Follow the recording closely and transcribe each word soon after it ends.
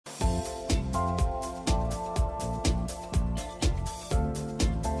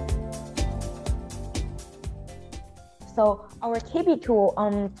So our KB tool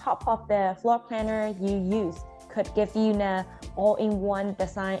on top of the floor planner you use could give you an all-in-one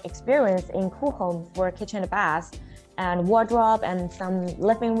design experience in Coohom for kitchen and bath and wardrobe and some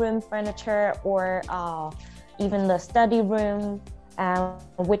living room furniture or even the study room,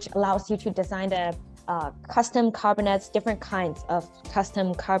 which allows you to design the custom cabinets, different kinds of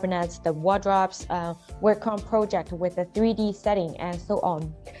custom cabinets, the wardrobes, work on project with a 3D setting and so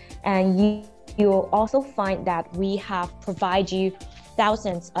on. And you'll also find that we have provided you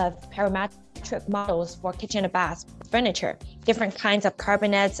thousands of parametric models for kitchen and bath furniture, different kinds of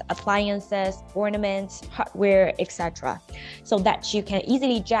cabinets, appliances, ornaments, hardware, etc. So that you can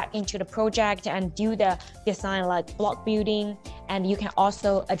easily jack into the project and do the design like block building. And you can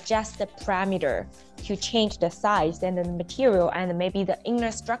also adjust the parameter to change the size and the material and maybe the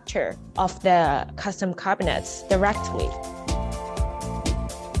inner structure of the custom cabinets directly.